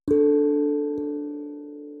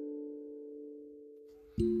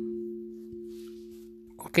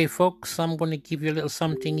Okay, folks, I'm going to give you a little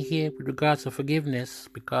something here with regards to forgiveness,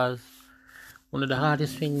 because one of the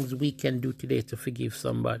hardest things we can do today is to forgive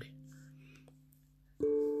somebody.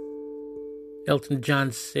 Elton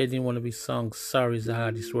John said in one of his songs, sorry is the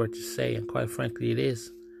hardest word to say, and quite frankly it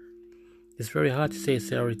is. It's very hard to say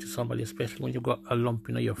sorry to somebody, especially when you've got a lump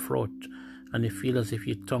in your throat and you feel as if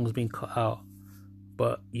your tongue's been cut out.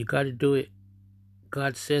 But you got to do it.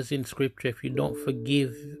 God says in scripture, if you don't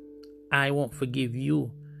forgive, I won't forgive you.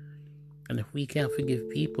 And if we can't forgive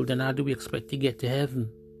people, then how do we expect to get to heaven?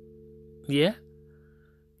 Yeah?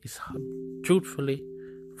 It's hard. Truthfully,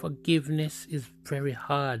 forgiveness is very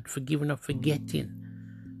hard. Forgiving or forgetting.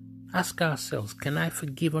 Ask ourselves, can I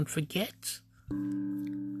forgive and forget?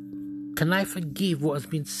 Can I forgive what has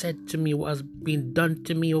been said to me, what has been done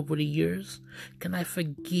to me over the years? Can I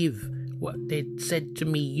forgive what they said to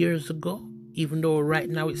me years ago, even though right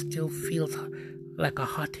now it still feels like a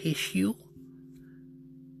hot issue?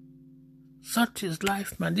 Such is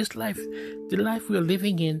life, man. This life, the life we're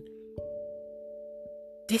living in,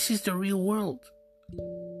 this is the real world.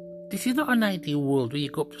 This is not an ideal world where you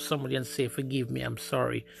go up to somebody and say, forgive me, I'm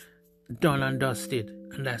sorry. Done and dusted,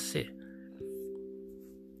 and that's it.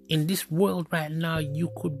 In this world right now,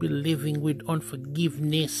 you could be living with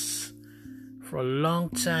unforgiveness for a long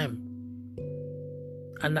time.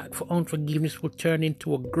 And that unforgiveness will turn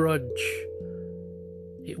into a grudge.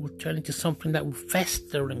 It will turn into something that will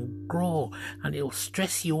fester and grow, and it will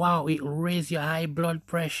stress you out. It will raise your high blood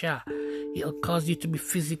pressure. It will cause you to be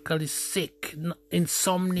physically sick,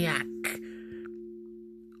 insomniac.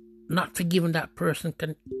 Not forgiving that person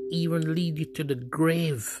can even lead you to the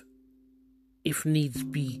grave, if needs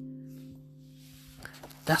be.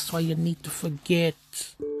 That's why you need to forget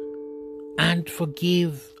and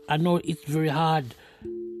forgive. I know it's very hard,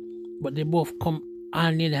 but they both come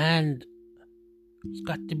hand in hand. It's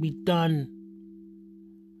got to be done.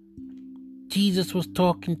 Jesus was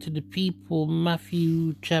talking to the people,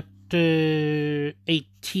 Matthew chapter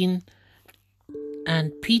 18,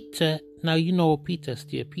 and Peter, now you know Peter's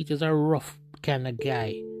there. Peter's a rough kind of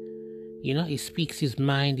guy. You know, he speaks his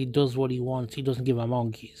mind, he does what he wants, he doesn't give a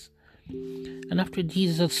monkeys. And after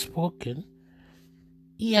Jesus had spoken,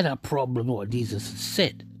 he had a problem with what Jesus had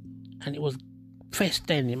said. And it was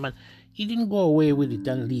festering him, and he didn't go away with it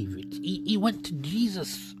and leave it. He went to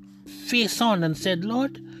Jesus face on and said,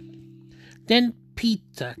 Lord. Then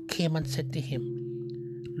Peter came and said to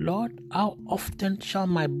him, Lord, how often shall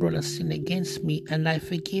my brother sin against me and I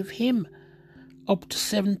forgive him? Up to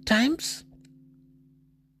 7 times?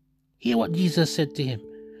 Hear what Jesus said to him.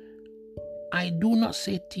 I do not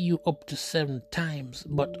say to you up to 7 times,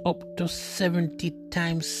 but up to 70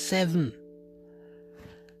 times 7.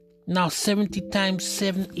 Now 70 times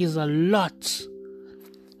 7 is a lot.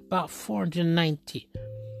 About 490.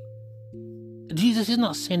 Jesus is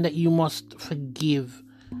not saying that you must forgive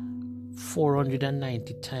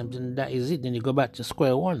 490 times and that is it. Then you go back to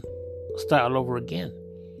square one. Start all over again.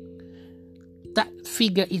 That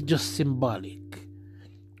figure is just symbolic.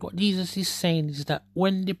 What Jesus is saying is that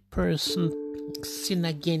when the person sin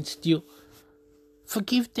against you,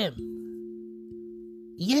 forgive them.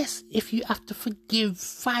 Yes, if you have to forgive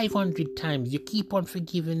 500 times, you keep on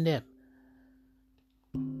forgiving them.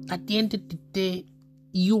 At the end of the day,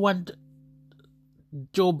 you and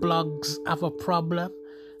Joe Bloggs have a problem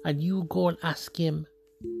and you go and ask him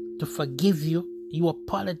to forgive you. You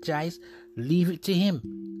apologize, leave it to him.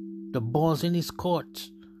 The ball's in his court.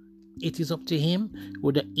 It is up to him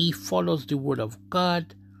whether he follows the word of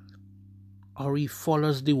God or he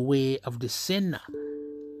follows the way of the sinner.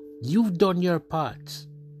 You've done your part.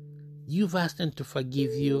 You've asked him to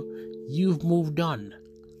forgive you. You've moved on.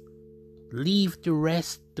 Leave the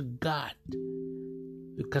rest to God.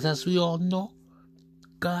 Because as we all know,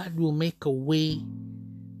 God will make a way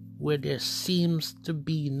where there seems to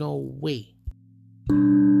be no way.